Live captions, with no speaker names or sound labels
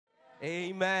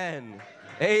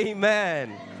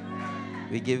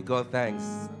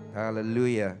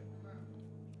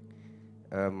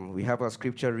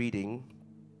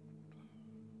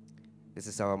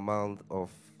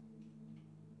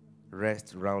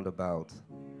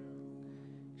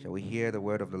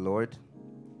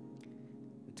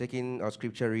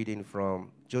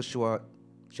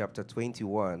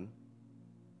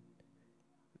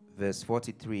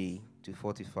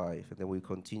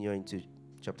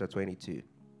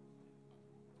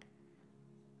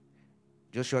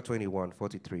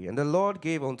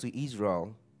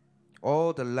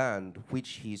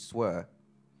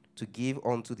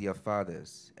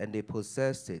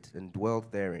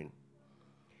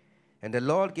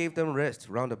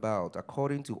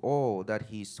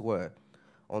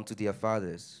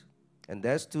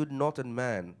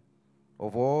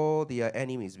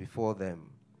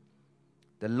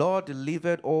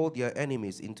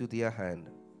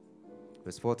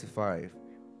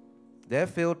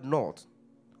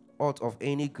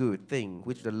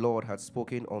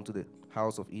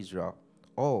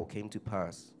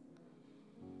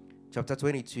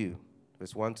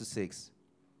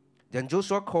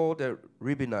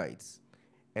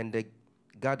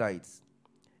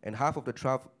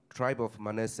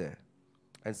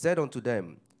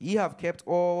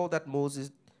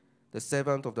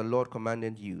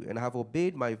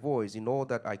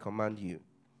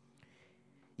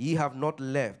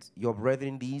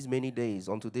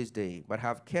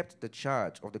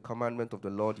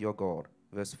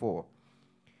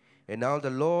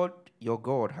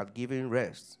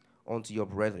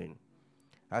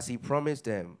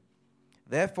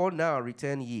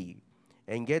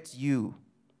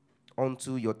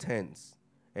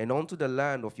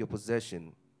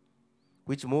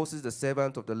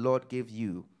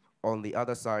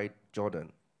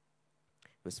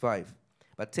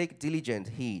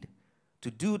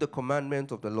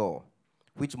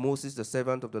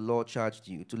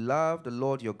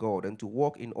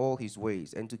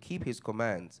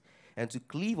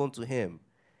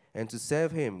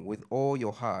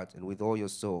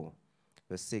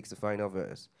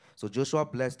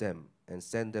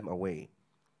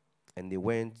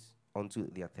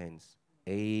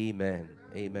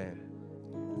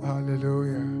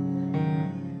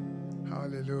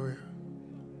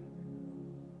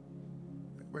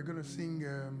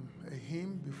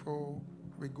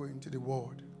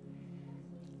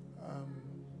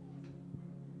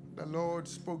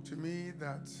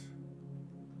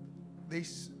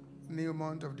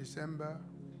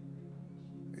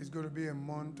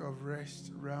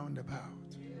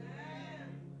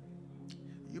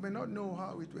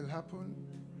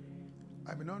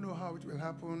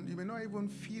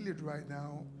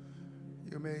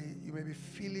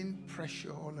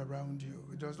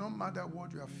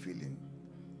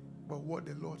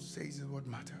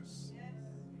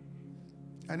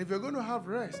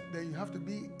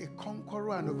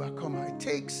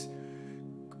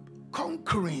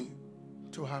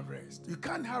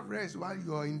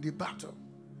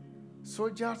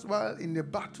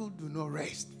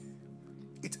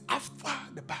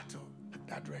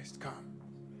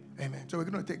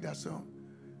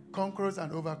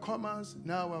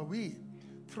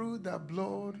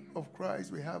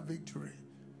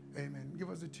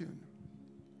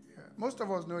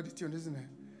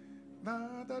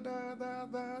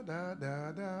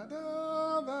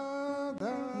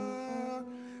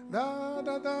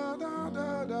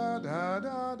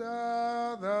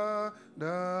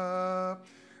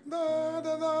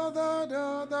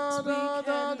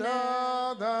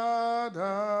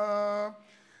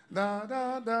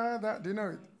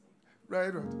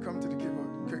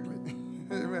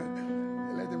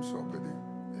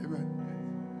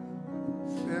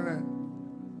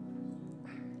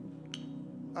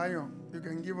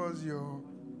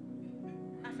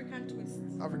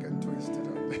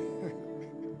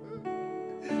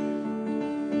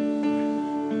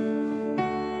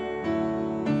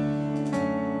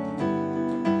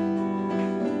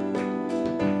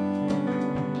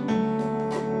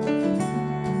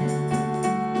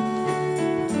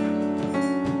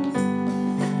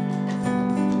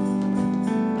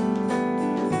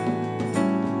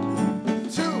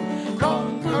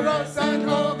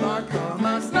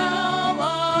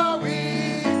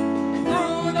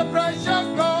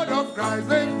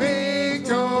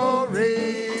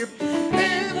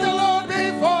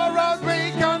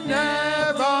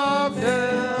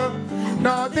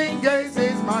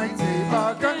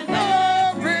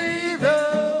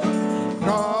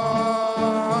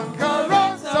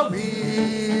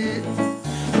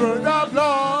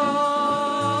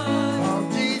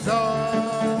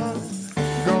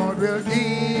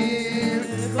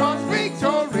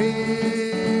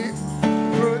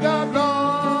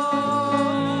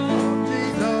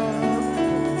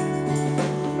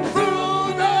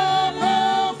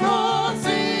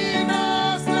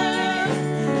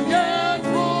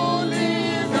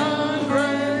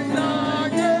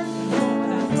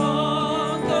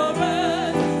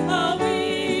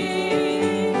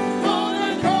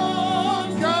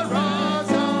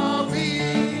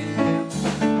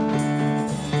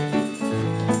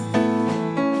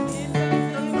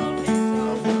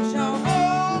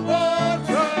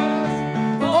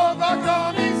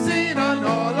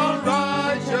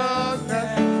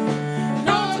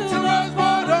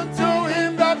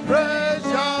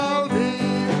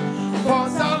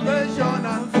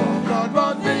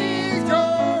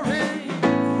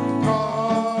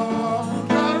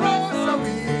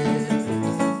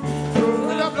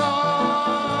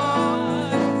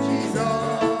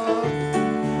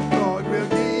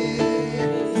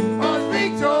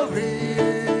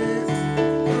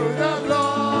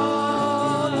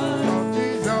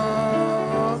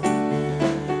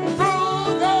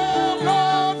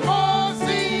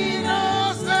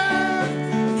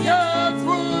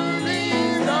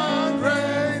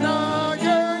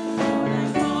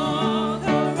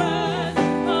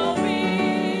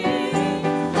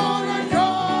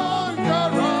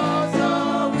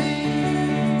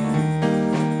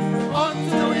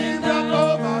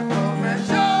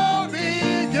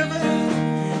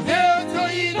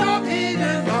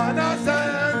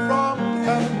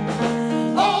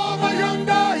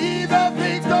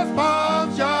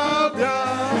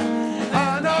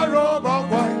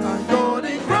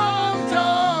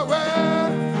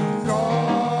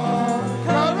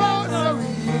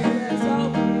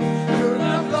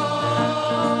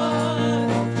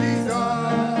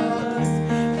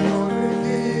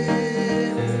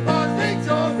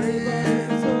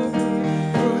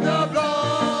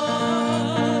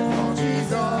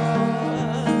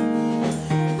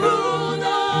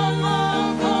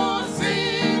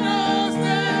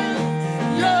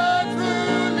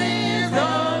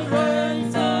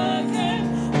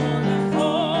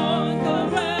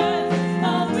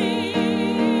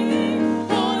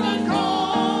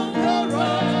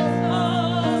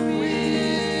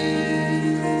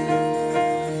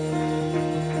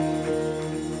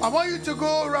I want you to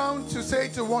go around to say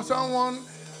to someone,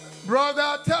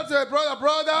 brother, tell to a brother,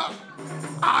 brother,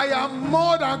 I am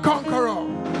more than conqueror.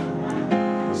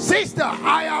 Sister,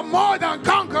 I am more than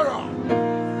conqueror.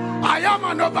 I am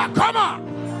an overcomer.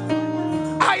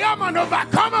 I am an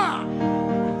overcomer.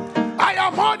 I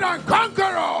am more than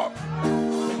conqueror.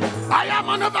 I am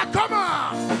an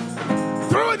overcomer.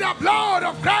 Through the blood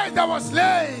of Christ that was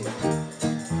slain,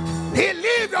 he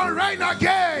lived and reigned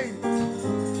again.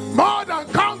 More than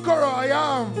conqueror I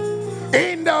am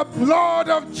in the blood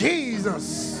of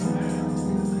Jesus.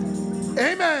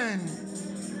 Amen.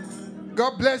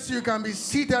 God bless you. You can be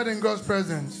seated in God's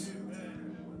presence.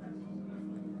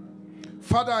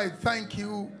 Father, I thank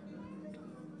you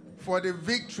for the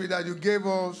victory that you gave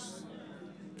us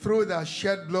through the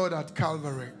shed blood at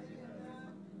Calvary.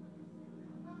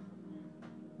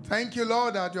 Thank you,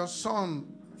 Lord, that your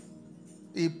Son,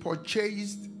 he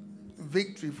purchased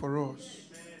victory for us.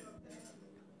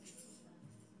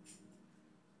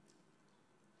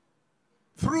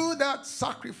 Through that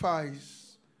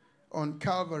sacrifice on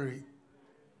Calvary,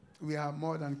 we are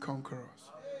more than conquerors.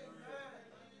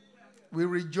 We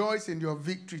rejoice in your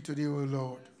victory today, O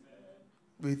Lord.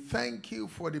 We thank you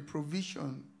for the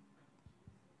provision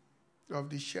of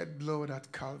the shed blood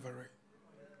at Calvary.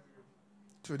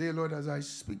 Today, Lord, as I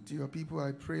speak to your people,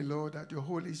 I pray, Lord, that your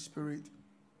Holy Spirit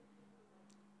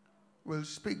will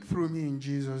speak through me in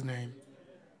Jesus' name.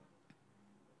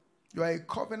 You are a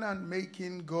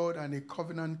covenant-making God and a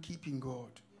covenant-keeping God.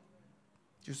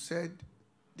 You said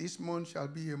this month shall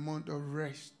be a month of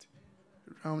rest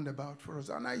roundabout for us.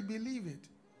 And I believe it.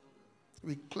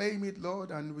 We claim it,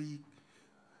 Lord, and we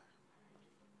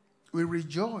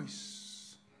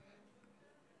rejoice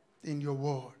in your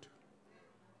word.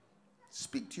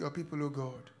 Speak to your people, O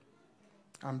God,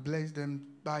 and bless them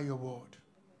by your word.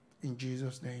 In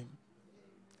Jesus' name,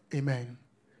 amen.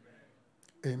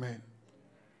 Amen.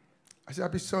 I say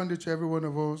happy Sunday to every one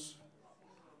of us.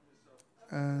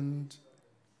 And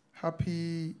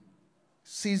happy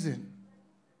season.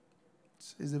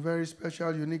 It's a very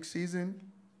special, unique season.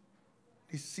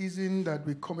 The season that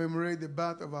we commemorate the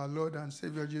birth of our Lord and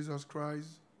Savior Jesus Christ.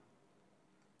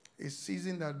 A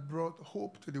season that brought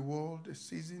hope to the world. A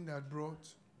season that brought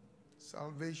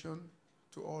salvation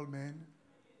to all men.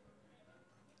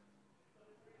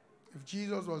 If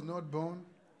Jesus was not born,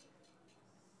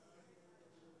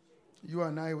 you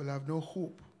and I will have no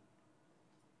hope.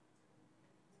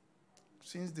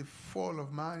 Since the fall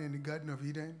of man in the Garden of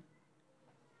Eden,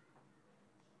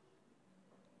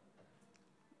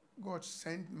 God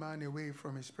sent man away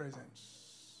from his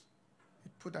presence.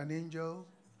 He put an angel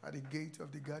at the gate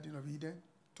of the Garden of Eden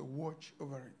to watch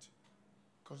over it,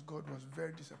 because God was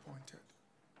very disappointed.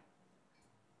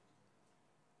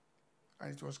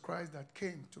 And it was Christ that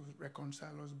came to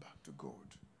reconcile us back to God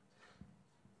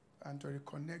and to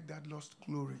reconnect that lost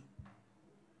glory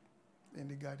in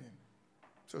the garden.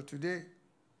 So today,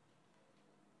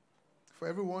 for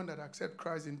everyone that accepts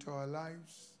Christ into our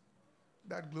lives,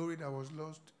 that glory that was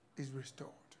lost is restored.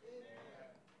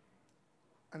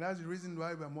 And that's the reason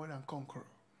why we are more than conquerors.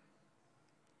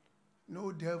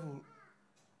 No devil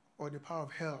or the power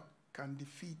of hell can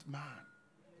defeat man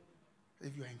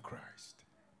if you are in Christ.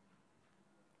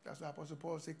 That's why Apostle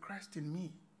Paul said, Christ in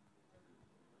me,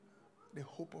 the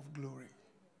hope of glory.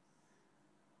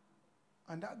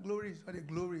 And that glory is not a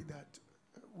glory that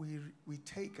we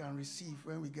take and receive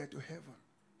when we get to heaven.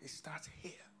 It starts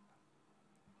here.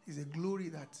 It's a glory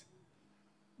that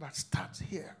starts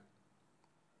here.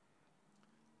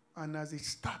 And as it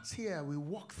starts here, we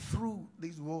walk through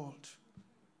this world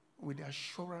with the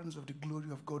assurance of the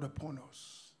glory of God upon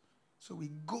us. So we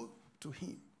go to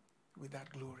him with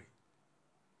that glory.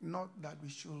 Not that we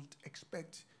should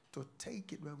expect to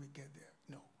take it when we get there.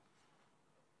 No.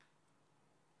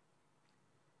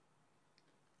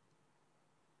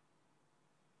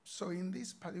 So in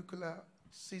this particular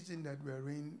season that we're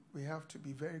in, we have to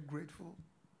be very grateful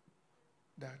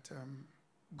that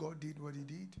God did what he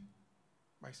did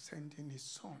by sending his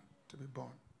son to be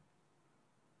born.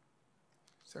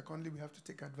 Secondly, we have to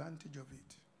take advantage of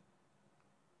it,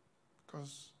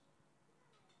 because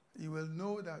you will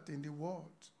know that in the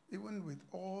world, even with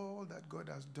all that God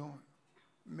has done,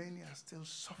 many are still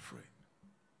suffering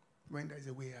when there is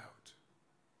a way out.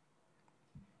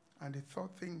 And the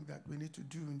third thing that we need to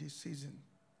do in this season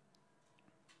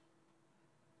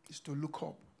is to look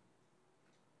up,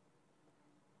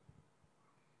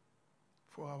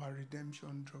 for our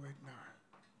redemption draweth nigh.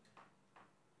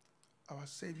 Our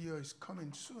Savior is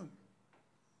coming soon.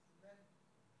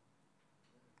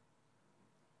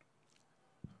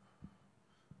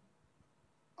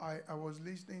 I was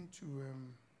listening to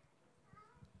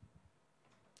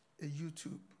a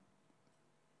YouTube.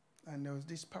 And there was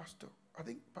this pastor. I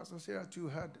think Pastor Sarah too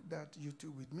had that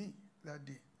YouTube with me that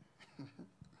day.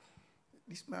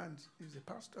 This man is a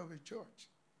pastor of a church.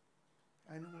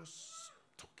 And he was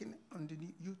talking on the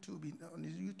YouTube, on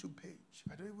his YouTube page.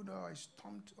 I don't even know how I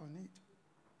stomped on it.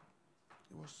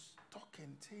 He was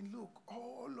talking, saying, look,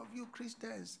 all of you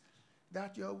Christians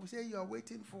that you say you are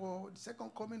waiting for the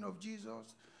second coming of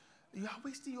Jesus, you are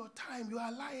wasting your time. You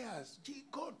are liars.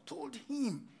 God told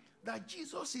him that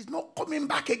Jesus is not coming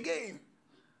back again.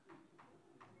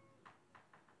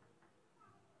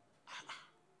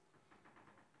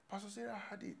 Pastor Sarah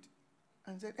had it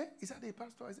and said, is that a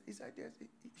pastor? He said, yes.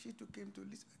 She took him to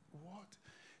listen. What?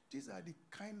 These are the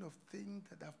kind of things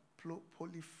that have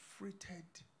proliferated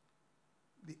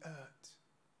the earth.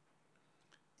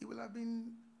 It would have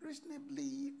been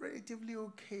relatively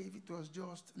okay if it was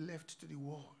just left to the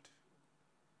world.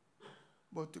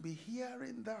 But to be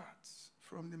hearing that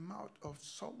from the mouth of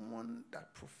someone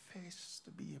that professed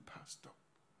to be a pastor,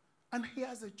 and he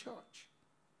has a church,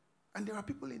 and there are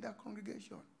people in that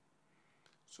congregation,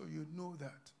 so you know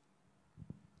that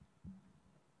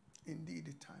indeed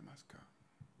the time has come,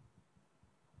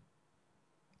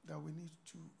 that we need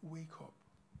to wake up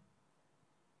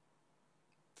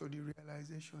to the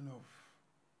realization of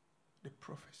the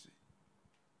prophecy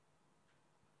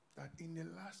that in the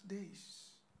last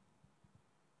days,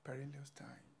 perilous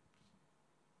times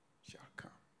shall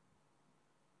come.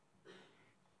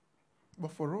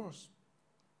 But for us,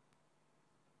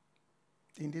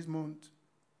 in this month,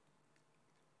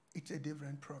 it's a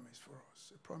different promise for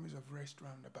us, a promise of rest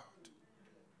round about.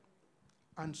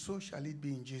 And so shall it be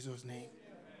in Jesus' name.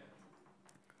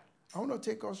 I want to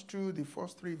take us through the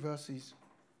first 3 verses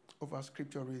of our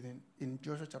scripture reading in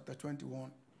Joshua chapter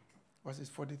 21, verses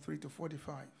 43 to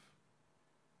 45.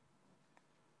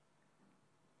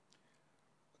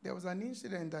 There was an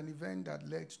incident, an event that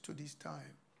led to this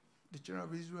time. The children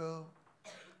of Israel,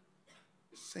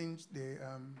 since they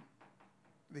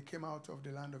came out of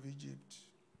the land of Egypt,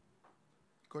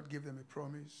 God gave them a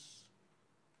promise.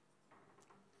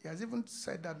 He has even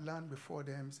said that land before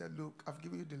them. He said, look, I've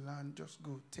given you the land, just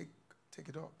go, take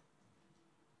it up.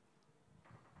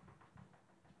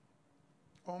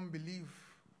 Unbelief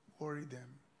worried them.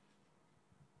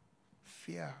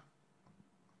 Fear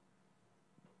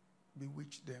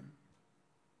bewitched them.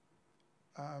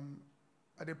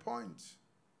 At a point,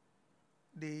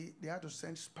 they had to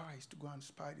send spies to go and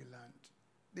spy the land.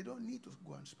 They don't need to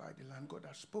go and spy the land. God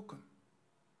has spoken.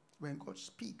 When God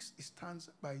speaks, he stands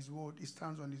by his word. He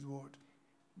stands on his word.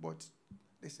 But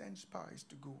they sent spies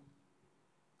to go,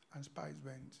 and spies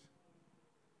went.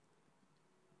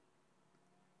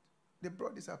 They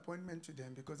brought disappointment to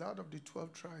them because out of the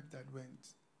 12 tribes that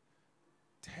went,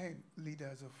 10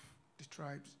 leaders of the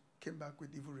tribes came back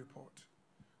with evil report.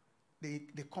 They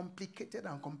complicated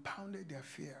and compounded their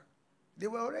fear. They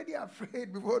were already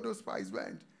afraid before those spies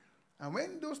went. And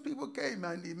when those people came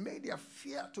and they made their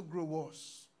fear to grow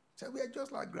worse, said, we are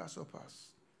just like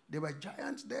grasshoppers. There were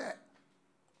giants there.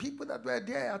 People that were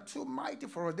there are too mighty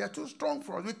for us. They are too strong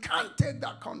for us. We can't take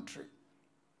that country.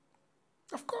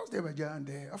 Of course there were giants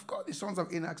there. Of course the sons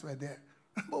of Enoch were there.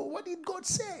 But what did God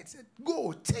say? He said,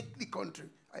 go, take the country.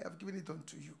 I have given it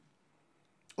unto you.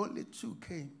 Only 2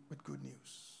 came with good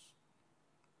news.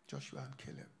 Joshua and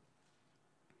Caleb.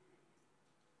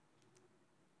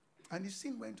 And the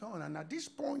scene went on. And at this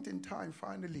point in time,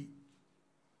 finally,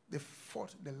 they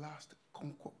fought the last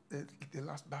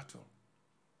battle.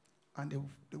 And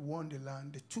they won the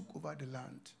land. They took over the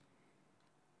land.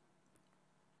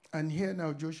 And here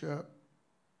now Joshua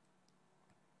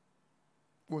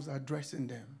was addressing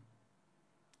them.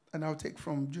 And I'll take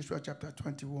from Joshua chapter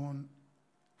 21,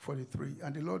 43.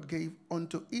 And the Lord gave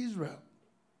unto Israel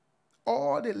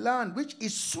all the land which he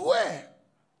sware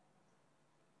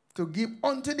to give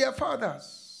unto their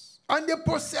fathers. And they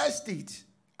possessed it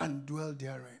and dwelt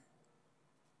therein.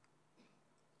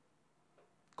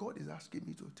 God is asking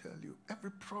me to tell you,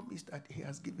 every promise that he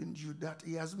has given you, that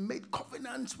he has made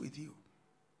covenants with you,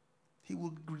 he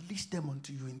will release them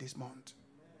unto you in this month.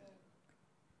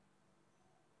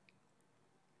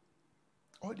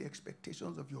 All the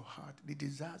expectations of your heart, the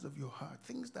desires of your heart,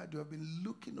 things that you have been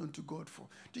looking unto God for.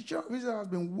 The children of Israel has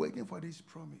been waiting for this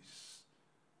promise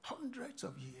hundreds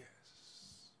of years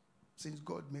since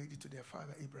God made it to their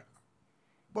father Abraham.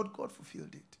 But God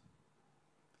fulfilled it.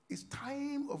 It's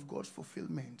time of God's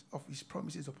fulfillment of his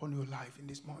promises upon your life in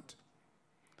this month.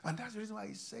 And that's the reason why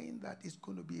he's saying that it's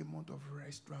going to be a month of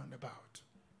rest round about.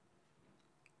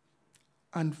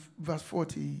 And verse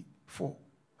 44.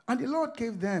 And the Lord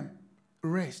gave them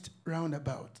rest round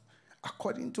about,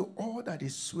 according to all that he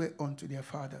swore unto their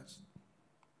fathers.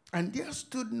 And there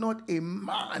stood not a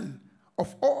man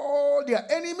of all their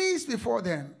enemies before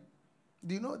them.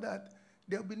 Do you know that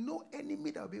there will be no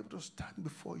enemy that will be able to stand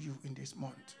before you in this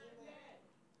month?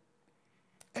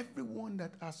 Everyone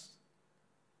that has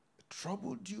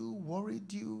troubled you,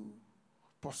 worried you,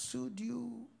 pursued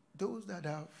you, those that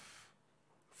have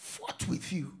fought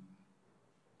with you.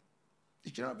 The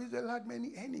children of Israel had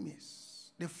many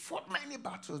enemies. They fought many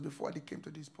battles before they came to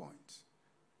this point.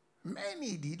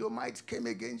 Many, the Edomites came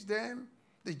against them,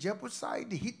 the Jebusites,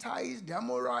 the Hittites, the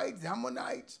Amorites, the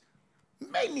Ammonites,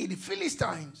 many, the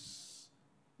Philistines.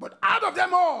 But out of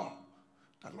them all,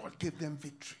 the Lord gave them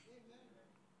victory.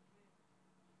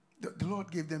 The Lord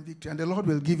gave them victory, and the Lord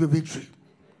will give you victory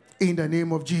in the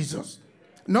name of Jesus.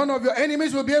 None of your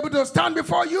enemies will be able to stand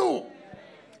before you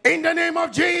in the name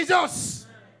of Jesus.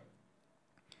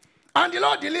 And the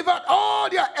Lord delivered all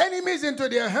their enemies into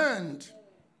their hand.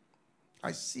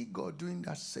 I see God doing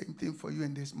that same thing for you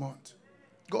in this month.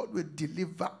 God will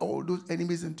deliver all those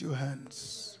enemies into your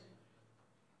hands.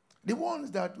 The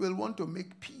ones that will want to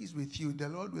make peace with you, the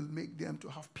Lord will make them to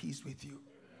have peace with you.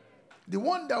 The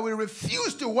one that will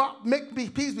refuse to make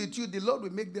peace with you, the Lord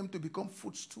will make them to become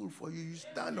footstool for you. You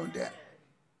stand on them.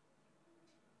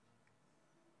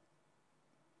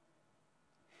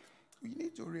 We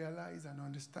need to realize and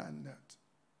understand that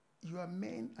you are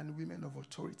men and women of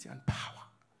authority and power.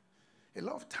 A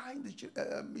lot of times, the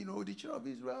children of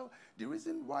Israel, the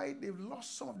reason why they've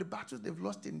lost some of the battles they've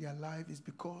lost in their life is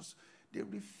because they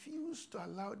refuse to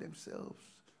allow themselves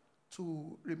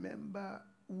to remember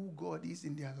who God is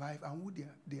in their life and who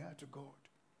they are to God.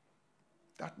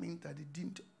 That means that they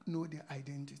didn't know their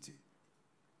identity.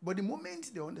 But the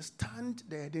moment they understand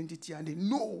their identity and they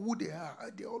know who they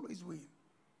are, they always win.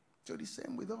 So the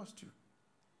same with us too.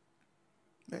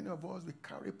 Many of us, we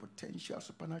carry potential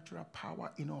supernatural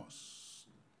power in us.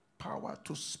 Power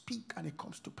to speak and it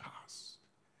comes to pass.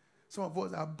 Some of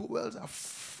us, our bowels are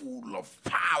full of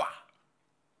power.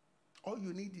 All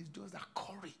you need is just that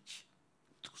courage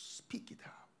to speak it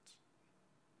out.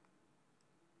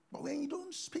 But when you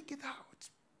don't speak it out,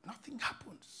 nothing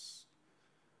happens.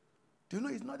 Do you know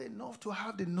it's not enough to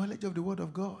have the knowledge of the Word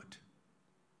of God?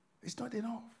 It's not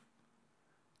enough.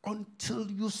 Until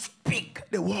you speak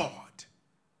the Word.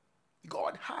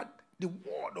 God had the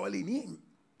Word all in him.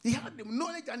 He had the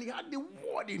knowledge and he had the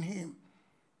Word in him.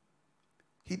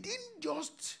 He didn't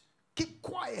just keep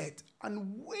quiet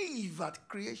and wave at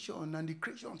creation and the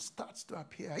creation starts to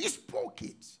appear. He spoke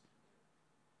it.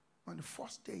 On the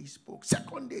first day he spoke.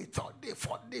 Second day, third day,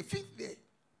 fourth day, fifth day.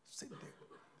 Sixth day.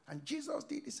 And Jesus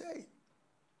did the same.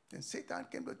 Then Satan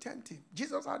came to tempt him.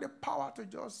 Jesus had the power to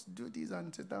just do this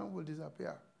and Satan will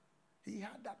disappear. He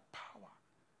had that power.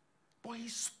 But he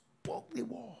spoke the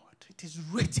word. It is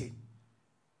written.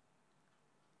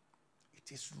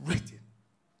 It is written.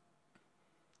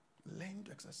 Learn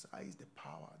to exercise the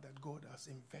power that God has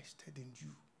invested in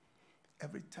you.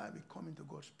 Every time we come into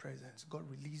God's presence, God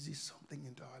releases something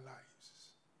into our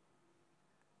lives.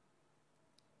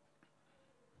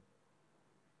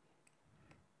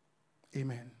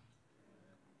 Amen.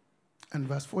 And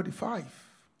verse 45.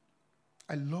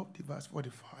 I love the verse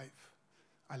 45.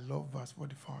 I love verse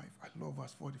 45. I love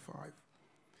verse 45.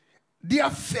 There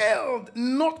failed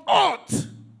not aught.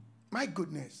 My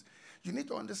goodness. You need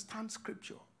to understand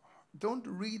scripture. Don't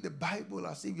read the Bible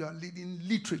as if you are reading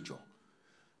literature.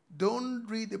 Don't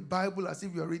read the Bible as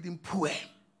if you are reading poem.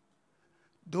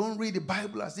 Don't read the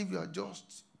Bible as if you are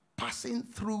just passing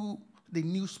through the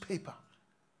newspaper.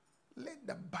 Let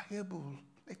the Bible,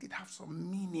 let it have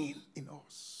some meaning in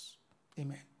us.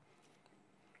 Amen.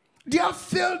 There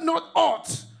failed not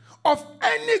aught of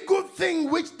any good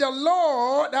thing which the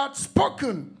Lord had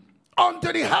spoken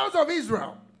unto the house of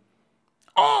Israel.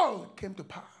 All came to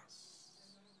pass.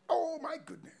 Oh my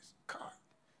goodness. God.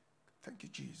 Thank you,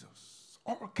 Jesus.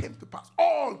 All came to pass.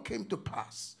 All came to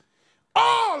pass.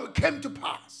 All came to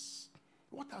pass.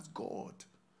 What has God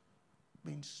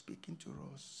been speaking to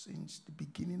us since the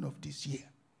beginning of this year?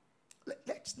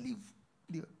 Let's leave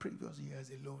the previous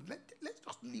years alone. Let's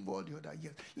just leave all the other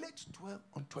years. Let's dwell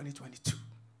on 2022.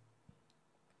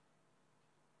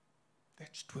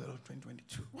 Let's dwell on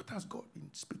 2022. What has God been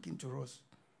speaking to us?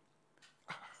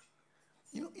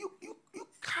 You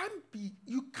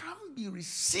can't be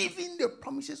receiving the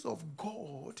promises of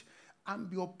God and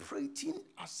be operating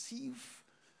as if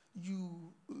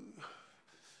you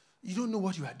don't know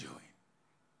what you are doing.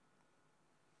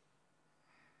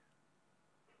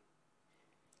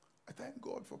 I thank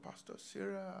God for Pastor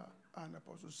Sarah and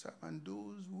Apostle Sam and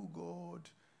those who God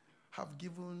have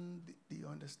given the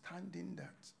understanding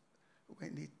that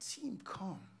when the team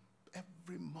come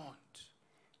every month,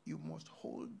 you must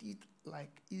hold it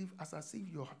like as if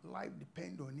your life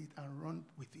depends on it and run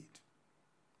with it.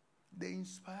 They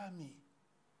inspire me.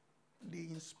 They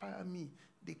inspire me.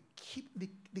 They keep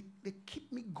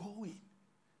me going.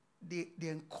 They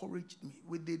encouraged me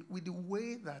with the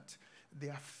way that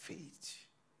their faith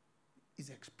is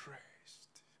expressed.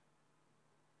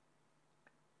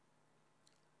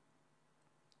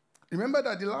 Remember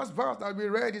that the last verse that we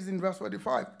read is in verse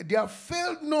 45. They have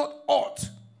failed not aught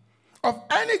of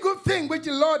any good thing which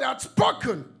the Lord had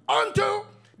spoken unto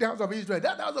the house of Israel.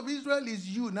 That house of Israel is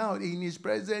you now in his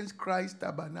presence, Christ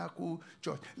Tabernacle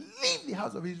Church. Leave the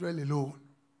house of Israel alone.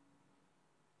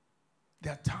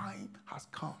 Their time has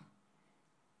come.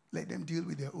 Let them deal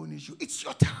with their own issue. It's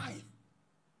your time.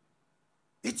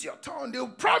 It's your turn. The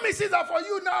promises are for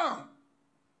you now.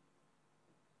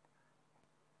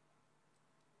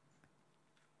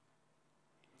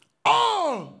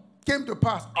 All came to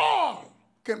pass. All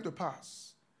came to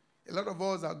pass. A lot of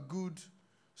us are good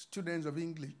students of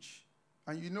English.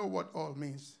 And you know what all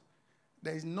means.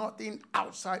 There is nothing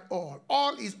outside all.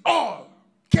 All is all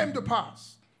came to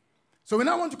pass. So we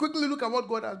now want to quickly look at what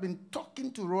God has been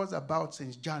talking to us about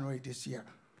since January this year.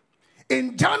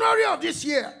 In January of this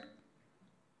year,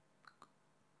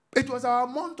 it was our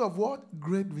month of what?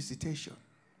 Great visitation.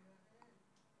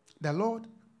 The Lord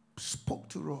spoke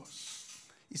to us.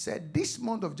 He said, this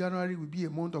month of January will be a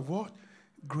month of what?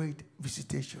 Great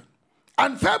visitation.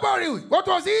 And February, what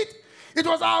was it? It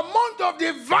was our month of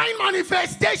divine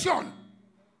manifestation.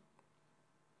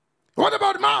 What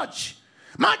about March?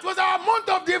 March was our month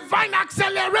of divine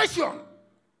acceleration.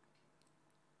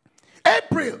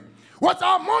 April was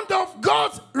our month of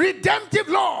God's redemptive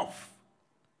love.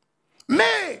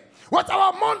 May was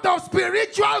our month of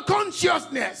spiritual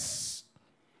consciousness.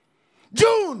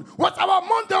 June was our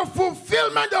month of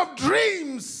fulfillment of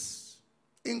dreams,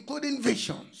 including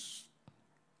visions.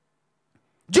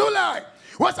 July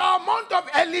was our month of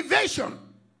elevation.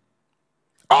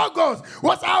 August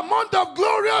was our month of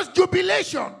glorious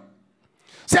jubilation.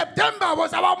 September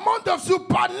was our month of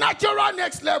supernatural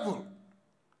next level.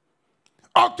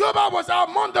 October was our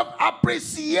month of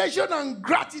appreciation and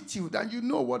gratitude. And you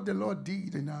know what the Lord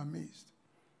did in our midst.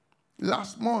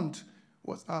 Last month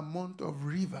was our month of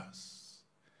rivers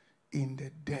in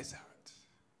the desert.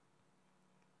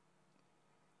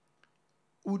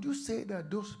 Would you say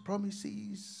that those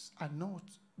promises are not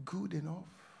good enough?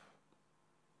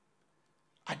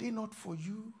 Are they not for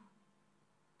you?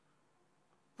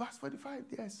 Verse 45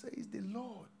 there says, the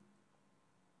Lord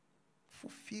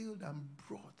fulfilled and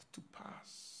brought to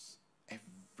pass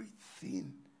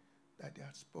everything that they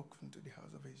had spoken to the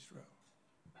house of Israel,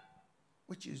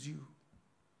 which is you.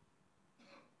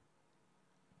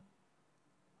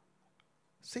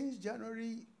 Since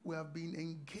January, we have been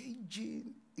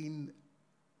engaging in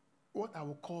what I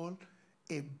will call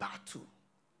a battle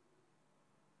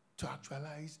to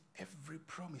actualize every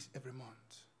promise every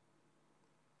month.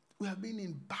 We have been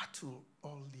in battle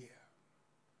all year.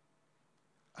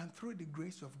 And through the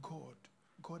grace of God,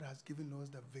 God has given us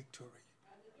the victory.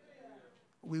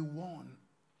 We won.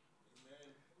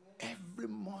 Every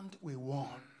month we won.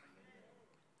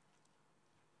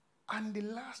 And the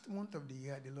last month of the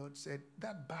year, the Lord said,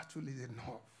 that battle is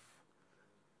enough.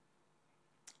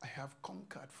 I have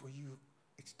conquered for you.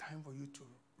 It's time for you to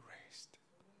rest.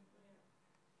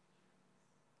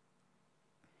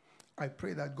 I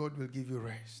pray that God will give you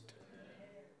rest.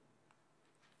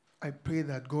 I pray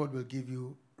that God will give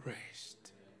you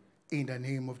rest in the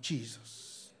name of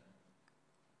Jesus.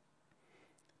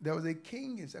 There was a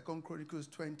king in 2 Chronicles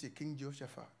 20, King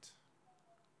Jehoshaphat.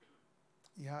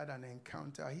 He had an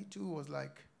encounter. He too was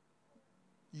like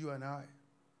you and I.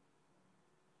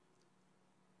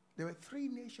 There were 3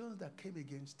 nations that came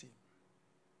against him.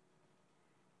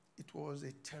 It was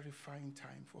a terrifying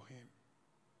time for him.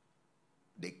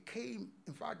 They came,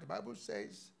 in fact, the Bible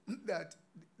says that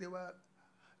there were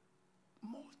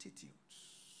multitudes.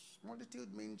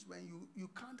 Multitude means when you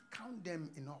can't count them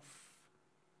enough.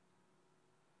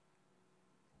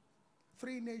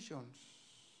 3 nations.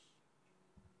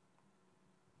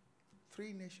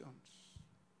 3 nations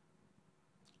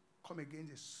come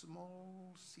against a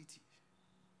small city,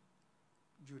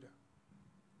 Judah.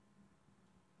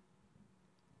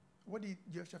 What did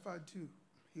Jehoshaphat do?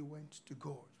 He went to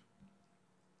God.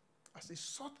 As he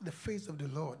sought the face of the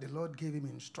Lord gave him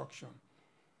instruction.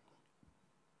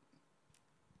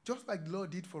 Just like the Lord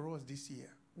did for us this year,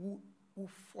 who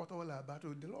fought all our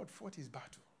battle, the Lord fought his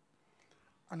battle.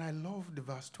 And I love the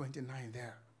verse 29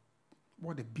 there.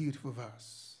 What a beautiful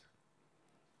verse.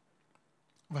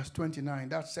 Verse 29,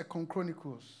 that's 2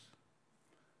 Chronicles,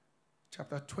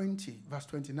 chapter 20, verse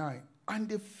 29. And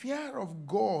the fear of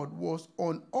God was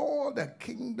on all the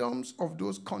kingdoms of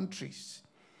those countries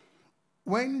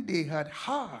when they had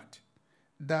heard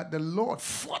that the Lord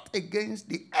fought against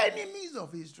the enemies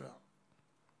of Israel.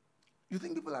 You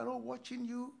think people are not watching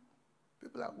you?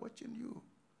 People are watching you.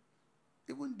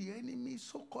 Even the enemies,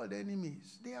 so-called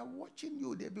enemies, they are watching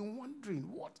you. They've been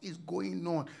wondering, what is going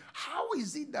on? How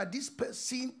is it that this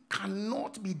person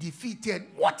cannot be defeated?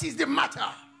 What is the matter?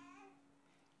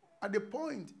 At the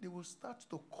point, they will start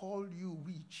to call you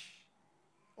witch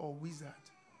or wizard.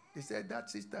 They said,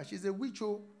 that sister, she's a witch,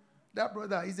 oh. That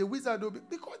brother is a wizard, oh.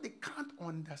 Because they can't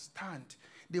understand.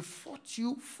 They fought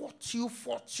you.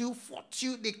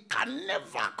 They can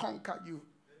never conquer you.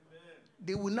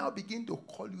 They will now begin to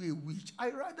call you a witch.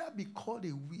 I'd rather be called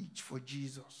a witch for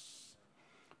Jesus.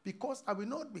 Because I will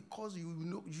not, because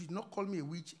you should not call me a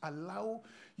witch, allow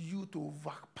you to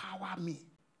overpower me.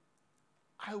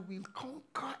 I will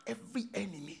conquer every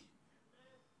enemy.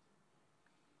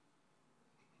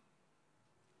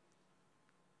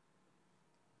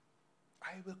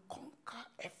 I will conquer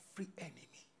every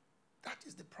enemy. That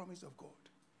is the promise of God.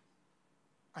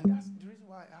 And that's the reason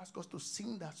why I ask us to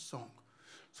sing that song.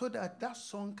 So that that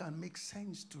song can make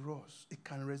sense to us. It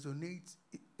can resonate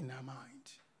in our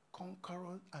mind.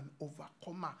 Conqueror and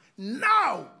overcomer.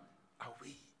 Now are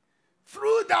we.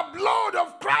 Through the blood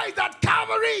of Christ at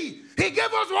Calvary, he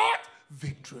gave us what?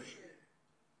 Victory.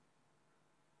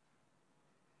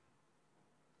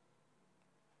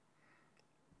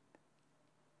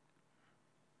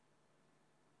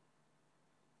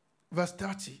 Verse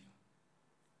 30.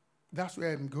 That's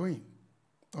where I'm going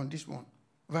on this one.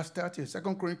 Verse 30,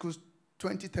 2 Chronicles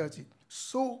 20:30.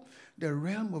 So the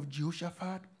realm of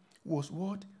Jehoshaphat was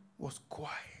what? Was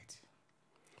quiet.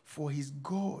 For his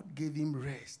God gave him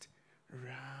rest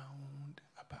round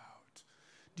about.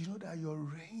 Do you know that your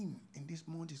reign in this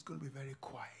month is going to be very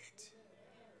quiet?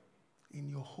 In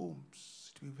your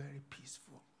homes, it will be very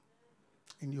peaceful.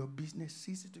 In your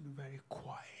businesses, it will be very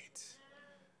quiet.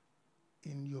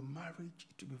 In your marriage,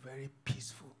 it will be very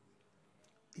peaceful.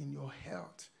 In your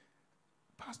health,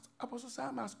 Apostle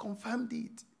Sam has confirmed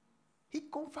it. He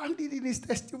confirmed it in his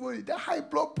testimony. The high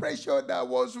blood pressure that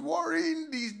was worrying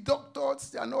these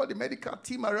doctors and all the medical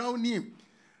team around him,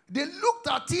 they looked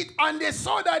at it and they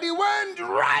saw that it went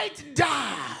right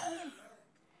down.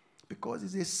 Because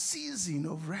it's a season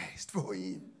of rest for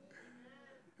him.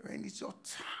 When it's your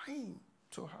time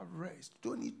to have rest,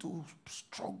 you don't need to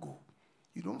struggle.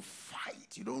 You don't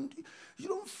fight. You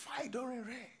don't fight during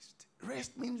rest.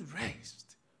 Rest means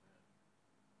rest.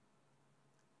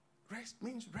 Rest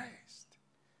means rest.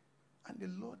 And the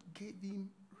Lord gave him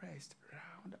rest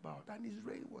round about. And his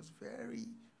reign was very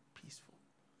peaceful.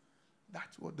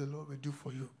 That's what the Lord will do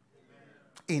for you.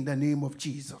 Amen. In the name of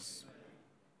Jesus.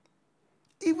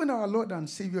 Even our Lord and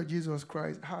Savior Jesus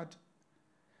Christ had,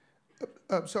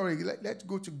 let's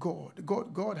go to God.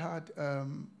 God had the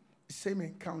same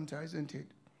encounter, isn't it?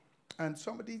 And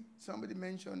somebody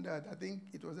mentioned that, I think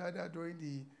it was either during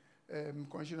the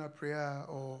conventional prayer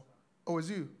or was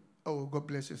you? Oh, God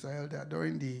bless you, Sir Elder,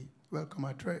 during the welcome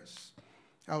address.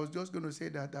 I was just going to say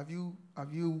that, have you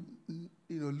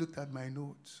looked at my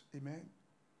notes? Amen.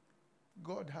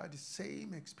 God had the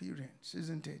same experience,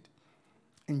 isn't it?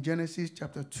 In Genesis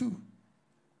chapter 2.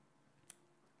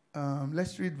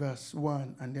 Let's read verse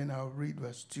 1, and then I'll read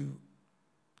verse 2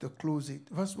 to close it.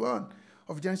 Verse 1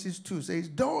 of Genesis 2 says,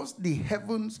 thus the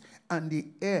heavens and the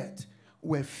earth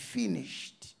were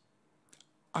finished,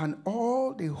 and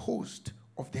all the host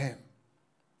of them.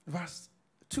 Verse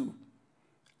 2.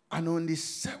 And on the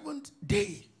seventh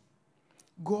day,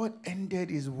 God ended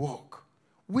his work,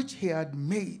 which he had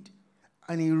made,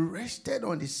 and he rested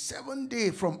on the seventh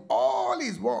day from all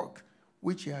his work,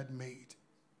 which he had made.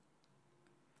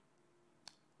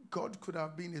 God could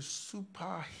have been a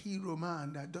superhero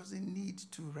man that doesn't need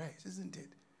to rest, isn't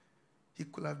it? He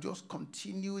could have just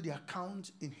continued the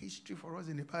account in history for us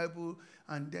in the Bible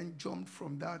and then jumped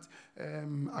from that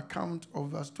account of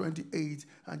verse 28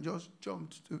 and just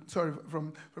jumped to,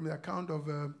 from the account of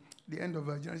the end of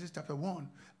Genesis chapter 1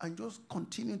 and just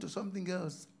continue to something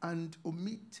else and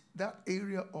omit that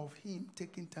area of him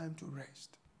taking time to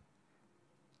rest.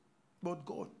 But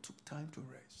God took time to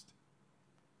rest.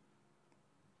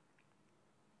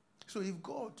 So if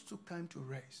God took time to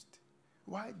rest,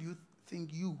 why do you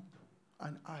think you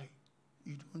and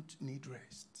you don't need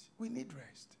rest? We need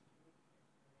rest.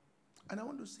 And I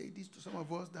want to say this to some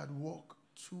of us that work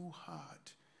too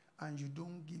hard and you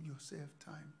don't give yourself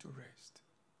time to rest.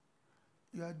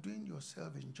 You are doing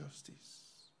yourself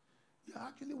injustice. You are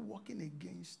actually working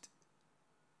against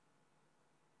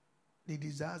the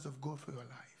desires of God for your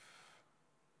life.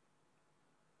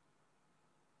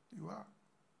 You are.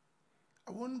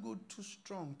 I won't go too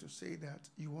strong to say that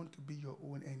you want to be your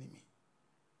own enemy.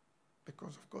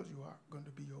 Because, of course, you are going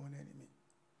to be your own enemy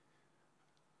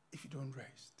if you don't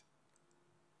rest.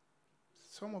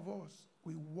 Some of us,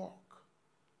 we work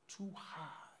too hard.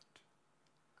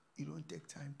 You don't take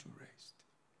time to rest.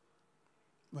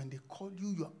 When they call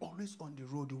you, you're always on the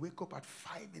road. You wake up at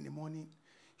 5 in the morning.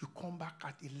 You come back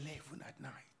at 11 at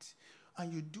night.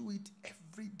 And you do it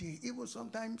every day. Even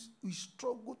sometimes we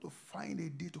struggle to find a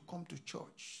day to come to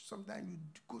church. Sometimes you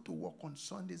go to work on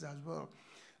Sundays as well.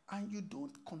 And you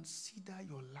don't consider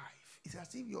your life. It's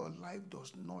as if your life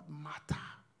does not matter.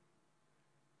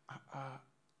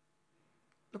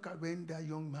 Look at when that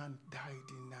young man died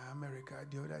in America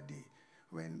the other day,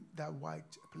 when that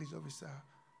white police officer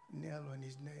nailed on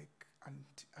his neck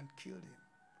and killed him.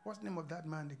 What's the name of that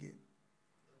man again?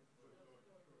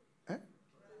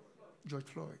 George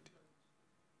Floyd.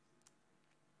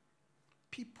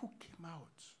 People came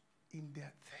out in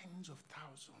their tens of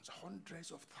thousands, hundreds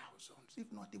of thousands,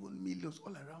 if not even millions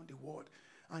all around the world,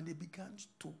 and they began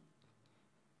to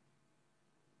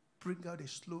bring out a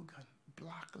slogan,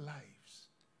 Black Lives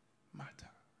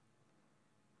Matter.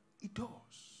 It does.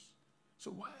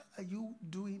 So why are you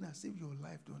doing as if your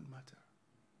life don't matter?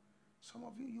 Some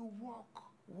of you walk,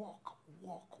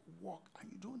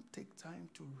 and you don't take time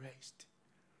to rest.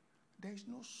 There is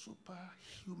no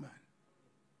superhuman.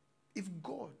 If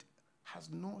God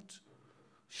has not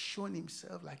shown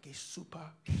himself like a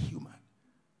superhuman,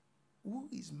 who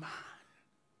is man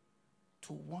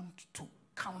to want to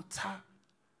counter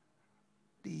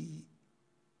the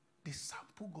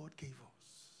sample God gave us?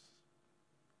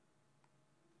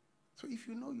 So if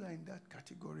you know you are in that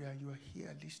category and you are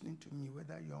here listening to me,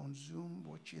 whether you are on Zoom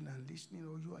watching and listening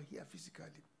or you are here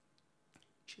physically,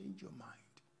 change your mind.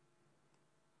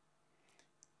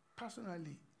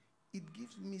 Personally, it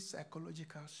gives me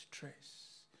psychological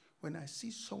stress when I see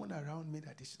someone around me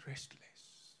that is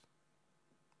restless.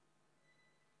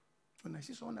 When I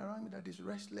see someone around me that is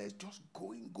restless, just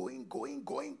going,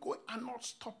 and not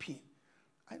stopping,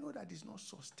 I know that is not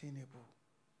sustainable.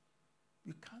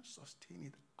 You can't sustain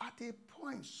it. At a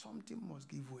point, something must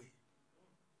give way.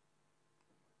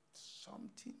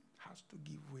 Something has to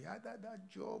give way. Either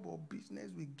that job or business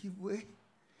will give way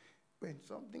when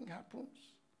something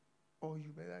happens, or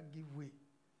you better give way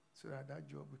so that that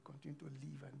job will continue to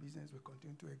live and business will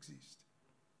continue to exist.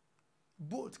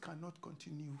 Both cannot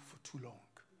continue for too long.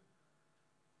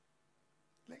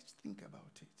 Let's think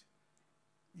about it.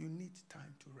 You need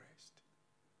time to rest.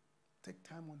 Take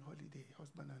time on holiday,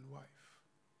 husband and wife.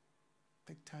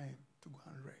 Take time to go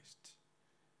and rest.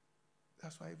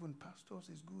 That's why even pastors,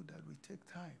 it's good that we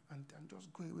take time and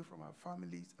just go away from our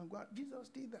families and go out. Jesus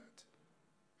did that.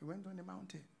 He went on the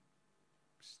mountain.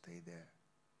 Stay there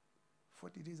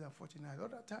 40 days and 40 nights.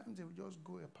 Other times they will just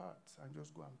go apart and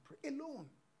just go and pray alone.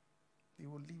 He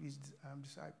will leave his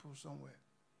disciples somewhere.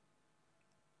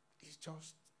 It's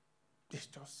just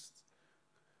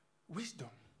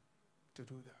wisdom to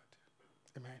do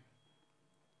that. Amen.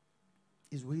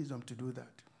 It's wisdom to do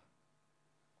that.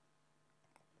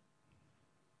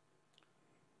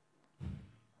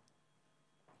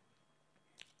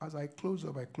 As I close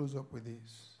up with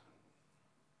this.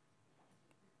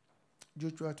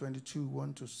 Joshua 22,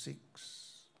 1-6.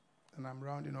 And I'm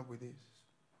rounding up with this.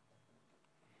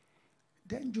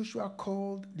 Then Joshua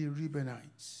called the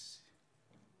Reubenites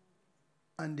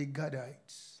and the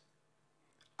Gadites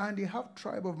and the half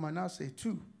tribe of Manasseh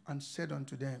too, and said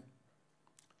unto them,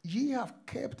 Ye have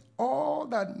kept all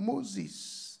that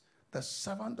Moses, the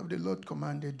servant of the Lord,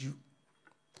 commanded you,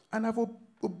 and have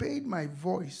obeyed my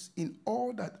voice in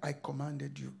all that I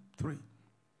commanded you. 3.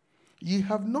 Ye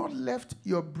have not left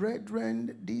your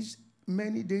brethren these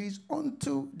many days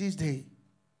unto this day,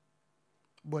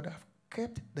 but have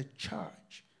kept the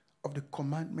charge of the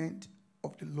commandment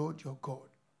of the Lord your God.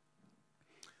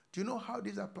 Do you know how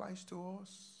this applies to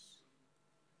us?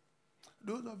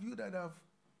 Those of you that have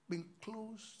been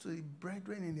close to the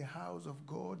brethren in the house of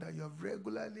God, that you have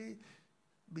regularly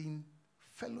been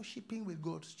fellowshipping with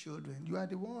God's children, you are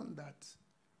the one that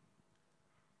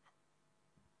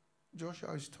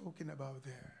Joshua is talking about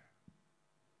there.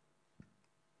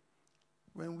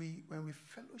 When we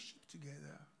fellowship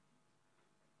together,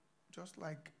 just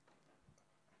like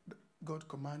God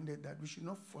commanded that we should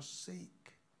not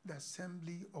forsake the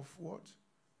assembly of what?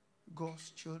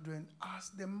 God's children, as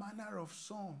the manner of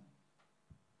some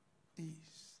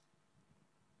is.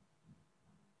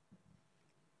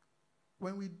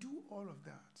 When we do all of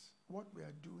that, what we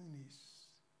are doing is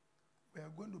we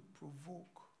are going to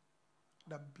provoke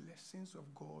the blessings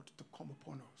of God to come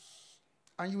upon us.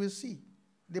 And you will see,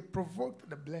 they provoked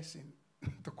the blessing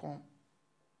to come.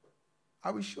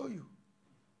 I will show you.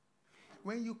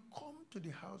 When you come to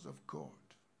the house of God,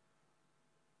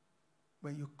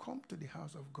 when you come to the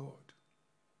house of God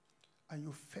and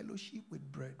you fellowship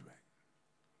with brethren,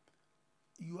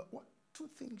 you are, what two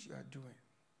things you are doing?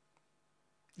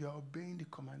 You are obeying the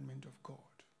commandment of God.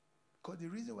 Because the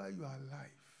reason why you are alive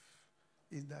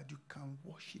is that you can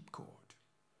worship God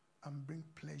and bring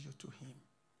pleasure to Him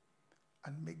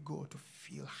and make God to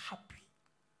feel happy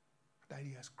that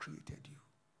He has created you.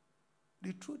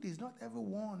 The truth is, not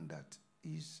everyone that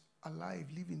is alive,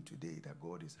 living today, that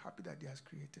God is happy that He has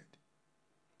created.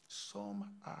 Some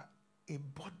are a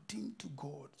burden to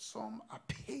God. Some are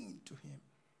pain to Him.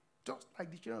 Just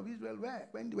like the children of Israel were.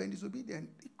 When they were disobedient,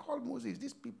 He called Moses.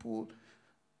 These people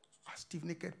are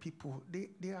stiff-necked people.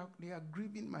 They are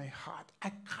grieving my heart.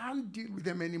 I can't deal with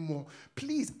them anymore.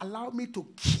 Please allow me to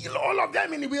kill all of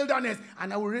them in the wilderness,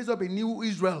 and I will raise up a new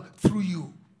Israel through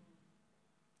you.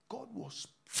 God was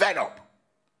fed up.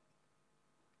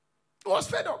 He was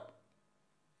fed up.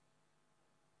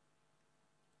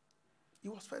 He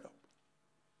was fed up.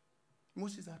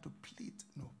 Moses had to plead.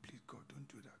 No, please, God, don't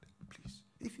do that. Please.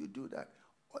 If you do that,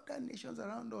 other nations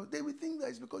around us, they will think that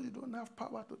it's because you don't have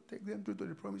power to take them to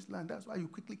the promised land. That's why you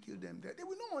quickly kill them there. They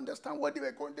will not understand what they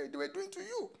were doing to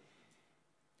you.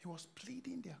 He was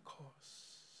pleading their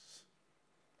cause.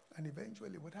 And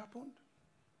eventually, what happened?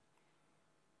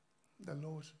 The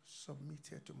Lord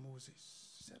submitted to Moses.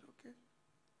 He said, okay.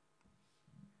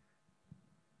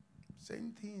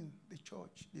 Same thing, the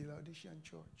church, the Laodicean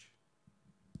church,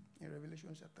 in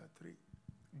Revelation chapter 3.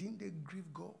 Didn't they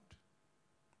grieve God?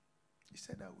 He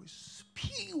said, I will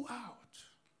spew you out.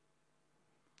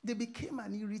 They became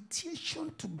an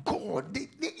irritation to God. They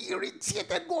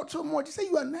irritated God so much. He said,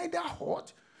 you are neither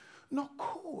hot nor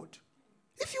cold.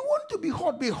 If you want to be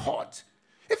hot, be hot.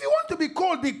 If you want to be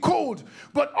cold, be cold.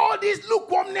 But all this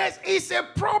lukewarmness is a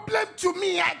problem to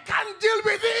me. I can't deal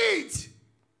with it.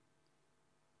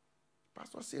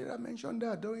 Pastor Sarah mentioned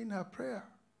that during her prayer.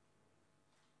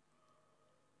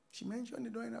 She mentioned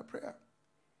it during her prayer.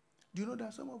 Do you know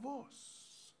that some of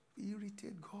us, we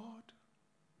irritate God?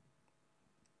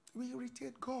 We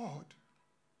irritate God.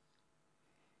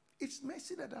 It's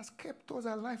mercy that has kept us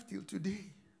alive till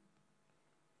today.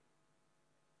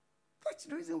 That's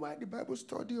the reason why the Bible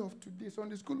study of today,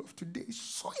 Sunday school of today, is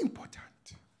so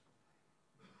important.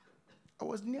 I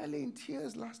was nearly in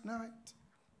tears last night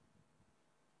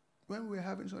when we were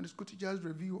having Sunday school teachers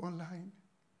review online.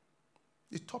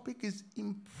 The topic is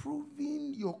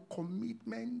improving your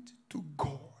commitment to God.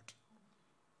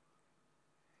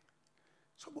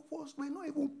 Some of us, we're not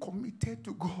even committed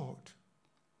to God.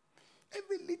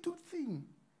 Every little thing,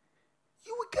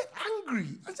 you will get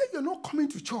angry and say you're not coming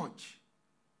to church.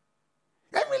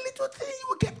 Every little thing, you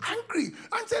will get angry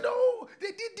and say, oh, they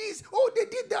did this, oh, they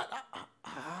did that.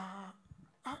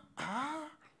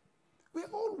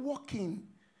 We're all working.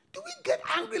 Do we get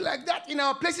angry like that in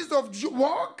our places of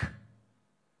work?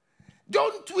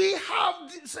 Don't we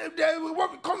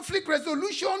have conflict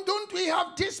resolution? Don't we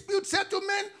have dispute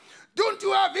settlement? Don't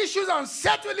you have issues and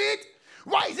settle it?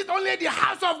 Why is it only the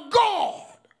house of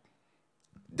God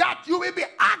that you will be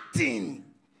acting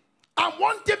and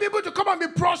wanting people to come and be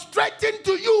prostrating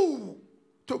to you,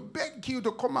 to beg you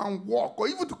to come and walk or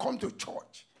even to come to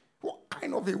church? What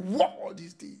kind of a world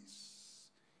is this?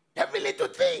 Every little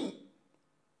thing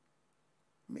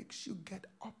makes you get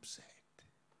upset.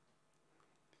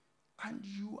 And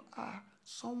you are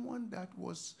someone that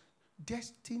was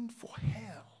destined for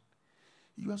hell.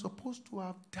 You are supposed to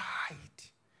have died.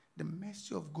 The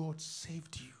mercy of God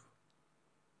saved you.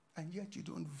 And yet you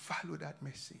don't value that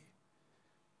mercy.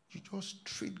 You just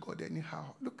treat God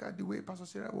anyhow. Look at the way Pastor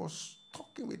Sarah was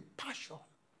talking with passion.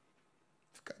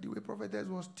 Look at the way Prophetess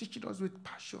was teaching us with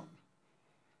passion.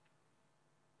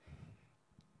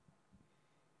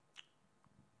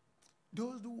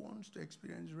 Those who want to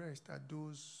experience rest are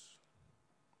those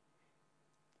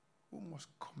who must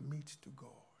commit to God.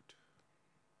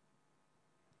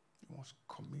 You must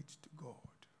commit to God.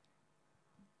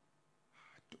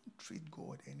 Don't treat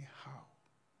God anyhow.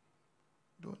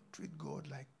 Don't treat God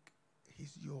like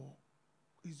he's your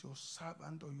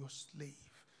servant or your slave.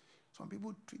 Some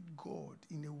people treat God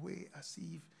in a way as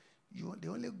if they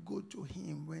only go to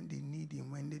him when they need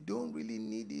him. When they don't really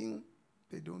need him,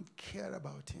 they don't care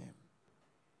about him.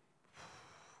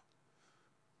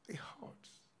 It hurts.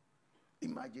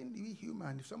 Imagine the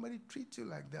human. If somebody treats you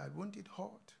like that, won't it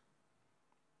hurt?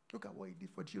 Look at what he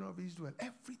did for the children of Israel.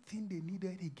 Everything they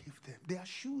needed, he gave them. Their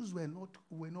shoes were not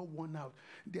worn out.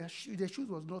 Their shoes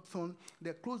was not torn.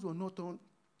 Their clothes were not torn.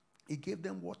 He gave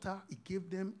them water. He gave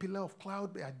them pillar of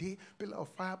cloud by day, pillar of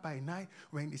fire by night.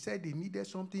 When they said they needed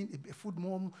something, a food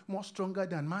more stronger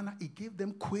than manna, he gave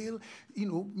them quail,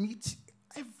 meat,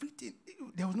 everything.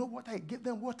 There was no water. He gave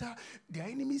them water. Their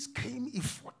enemies came. He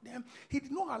fought them. He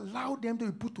did not allow them to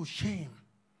be put to shame.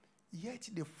 Yet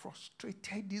they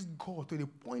frustrated this God to the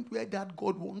point where that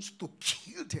God wants to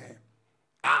kill them.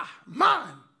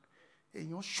 Man!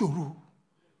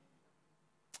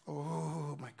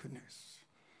 Oh, my goodness.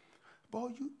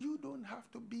 But you don't have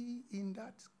to be in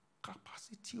that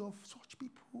capacity of such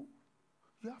people.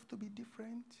 You have to be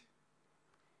different.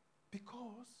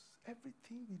 Because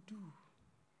everything we do,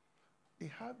 they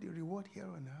have the reward here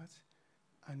on earth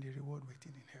and the reward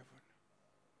waiting in heaven.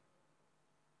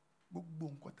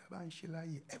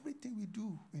 Everything we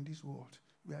do in this world,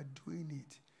 we are doing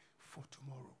it for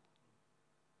tomorrow.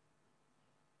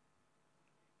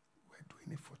 We're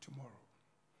doing it for tomorrow.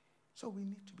 So we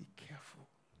need to be careful.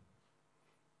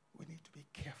 We need to be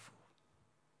careful.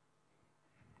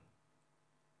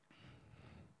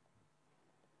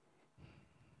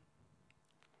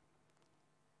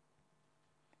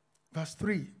 Verse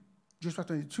 3, Joshua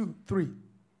 22, 3.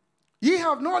 Ye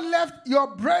have not left your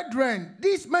brethren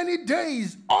these many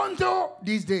days unto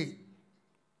this day,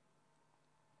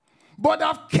 but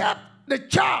have kept the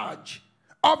charge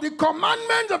of the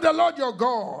commandments of the Lord your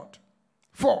God.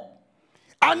 4.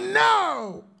 And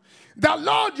now the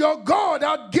Lord your God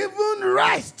hath given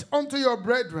rest unto your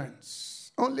brethren.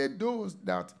 Only those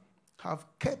that have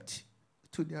kept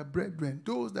to their brethren,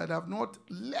 those that have not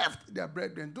left their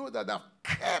brethren, those that have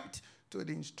kept to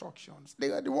the instructions.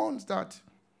 They are the ones that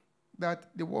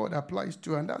the word applies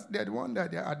to, and they're the one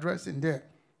that they're addressing there.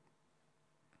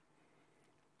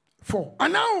 4.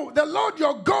 And now the Lord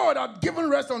your God hath given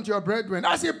rest unto your brethren,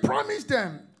 as he promised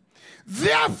them.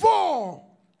 Therefore,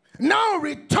 now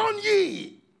return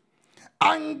ye,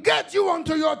 and get you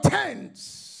unto your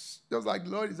tents. Just like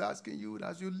the Lord is asking you,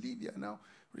 as you leave here now,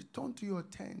 return to your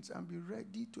tents and be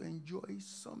ready to enjoy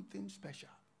something special.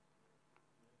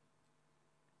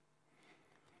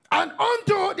 And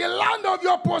unto the land of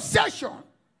your possession,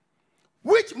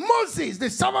 which Moses, the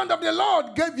servant of the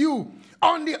Lord, gave you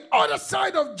on the other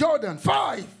side of Jordan.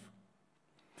 5.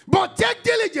 But take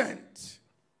diligent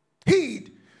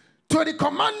heed to the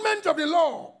commandment of the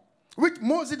law, which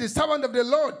Moses, the servant of the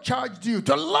Lord, charged you,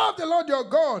 to love the Lord your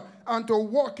God and to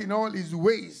walk in all his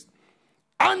ways,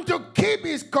 and to keep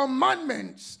his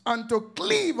commandments, and to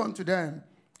cleave unto them,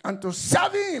 and to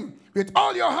serve him with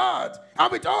all your heart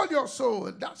and with all your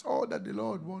soul. That's all that the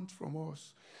Lord wants from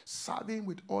us. Serve him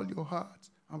with all your heart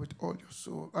and with all your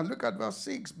soul. And look at verse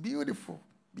 6. Beautiful,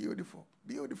 beautiful,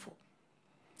 beautiful.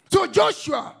 So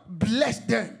Joshua blessed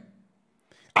them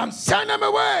and sent them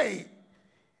away.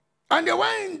 And they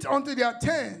went unto their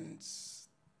tents.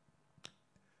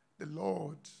 The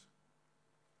Lord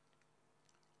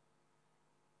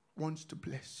wants to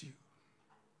bless you.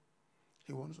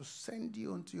 He wants to send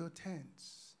you onto your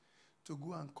tents to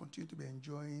go and continue to be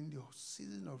enjoying your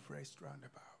season of rest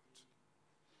roundabout.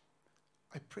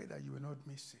 I pray that you will not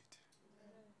miss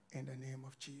it. In the name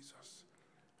of Jesus.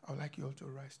 I would like you all to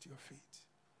rise to your feet.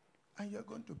 And you're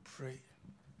going to pray.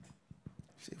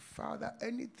 Say, Father,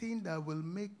 anything that will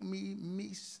make me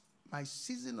miss my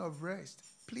season of rest,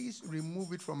 please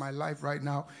remove it from my life right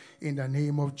now in the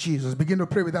name of Jesus. Begin to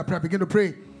pray with that prayer. Begin to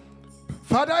pray.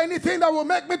 Father, anything that will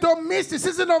make me to miss the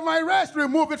season of my rest,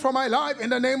 remove it from my life in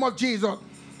the name of Jesus.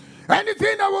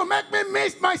 Anything that will make me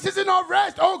miss my season of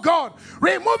rest, oh God,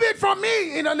 remove it from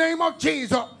me in the name of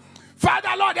Jesus. Father,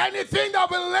 Lord, anything that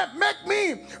will make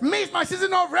me miss my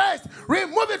season of rest,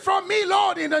 remove it from me,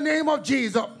 Lord, in the name of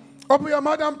Jesus. Open your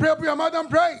mouth and pray, open your mouth and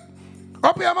pray.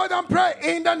 Open your mouth and pray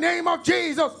in the name of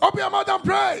Jesus. Open your mouth and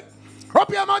pray.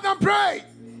 Open your mouth and pray.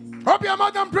 Open your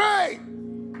mouth and pray.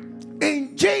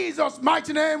 In Jesus'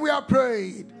 mighty name we have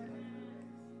prayed.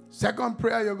 Second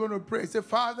prayer you're going to pray. Say,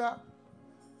 Father,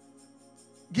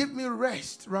 give me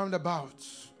rest roundabout.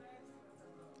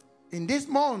 In this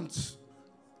month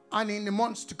and in the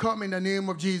months to come in the name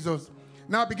of Jesus.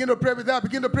 Now begin to pray with that.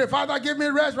 Begin to pray. Father, give me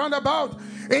rest roundabout.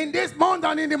 In this month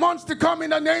and in the months to come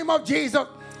in the name of Jesus.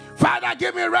 Father,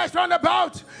 give me rest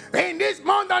roundabout. In this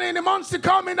month and in the months to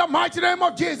come in the mighty name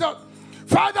of Jesus.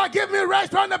 Father, give me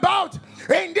rest roundabout.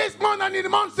 In this month and in the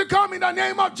months to come in the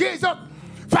name of Jesus.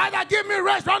 Father, give me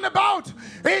rest roundabout.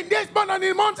 In this month and in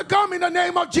the months to come in the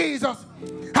name of Jesus.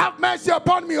 Have mercy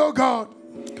upon me, O God.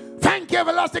 Thank you,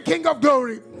 everlasting King of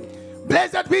glory.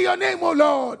 Blessed be your name, O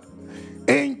Lord.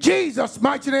 In Jesus'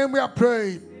 mighty name we are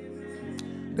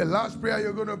praying. The last prayer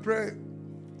you're going to pray.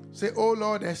 Say, oh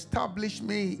Lord, establish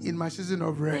me in my season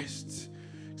of rest.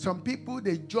 Some people,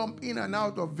 they jump in and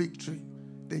out of victory.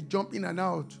 they jump in and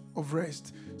out of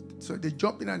rest. So they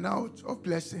jump in and out of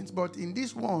blessings. But in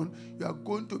this one, you are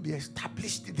going to be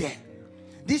established there.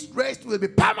 This rest will be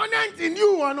permanent in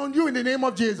you and on you in the name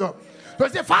of Jesus. So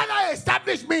say, Father,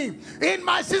 establish me in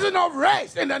my season of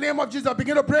rest in the name of Jesus.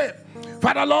 Begin to pray.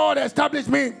 Father, Lord, establish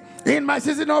me in my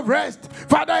season of rest.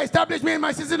 Father, establish me in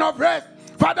my season of rest.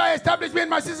 Father, establish me in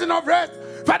my season of rest.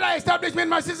 Father, establish me in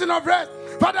my season of rest.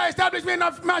 Father, establish me in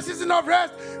my season of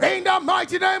rest. In the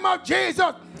mighty name of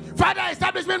Jesus. Father,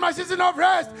 establish me in my season of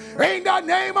rest. In the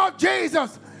name of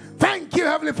Jesus. Thank you,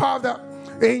 Heavenly Father.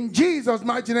 In Jesus'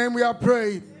 mighty name we are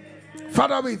praying.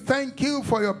 Father, we thank you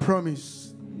for your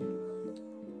promise.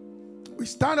 We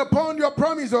stand upon your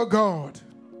promise, oh God,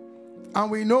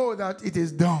 and we know that it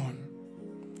is done.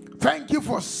 Thank you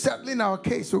for settling our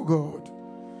case, oh God.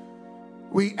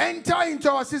 We enter into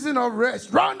our season of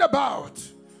rest, roundabout,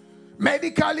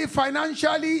 medically,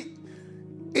 financially,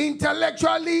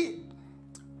 intellectually,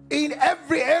 in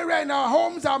every area in our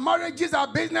homes, our marriages, our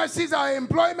businesses, our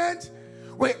employment.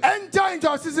 We enter into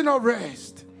our season of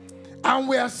rest, and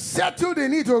we are settled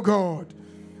in it, oh God.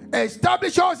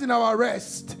 Establish us in our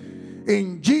rest.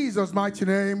 In Jesus' mighty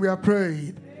name we are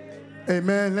prayed.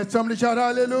 Amen. Let somebody shout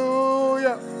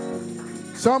hallelujah.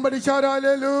 Somebody shout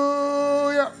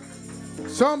hallelujah.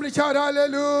 Somebody shout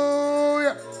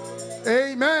hallelujah.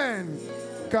 Amen.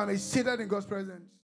 Come, be seated in God's presence.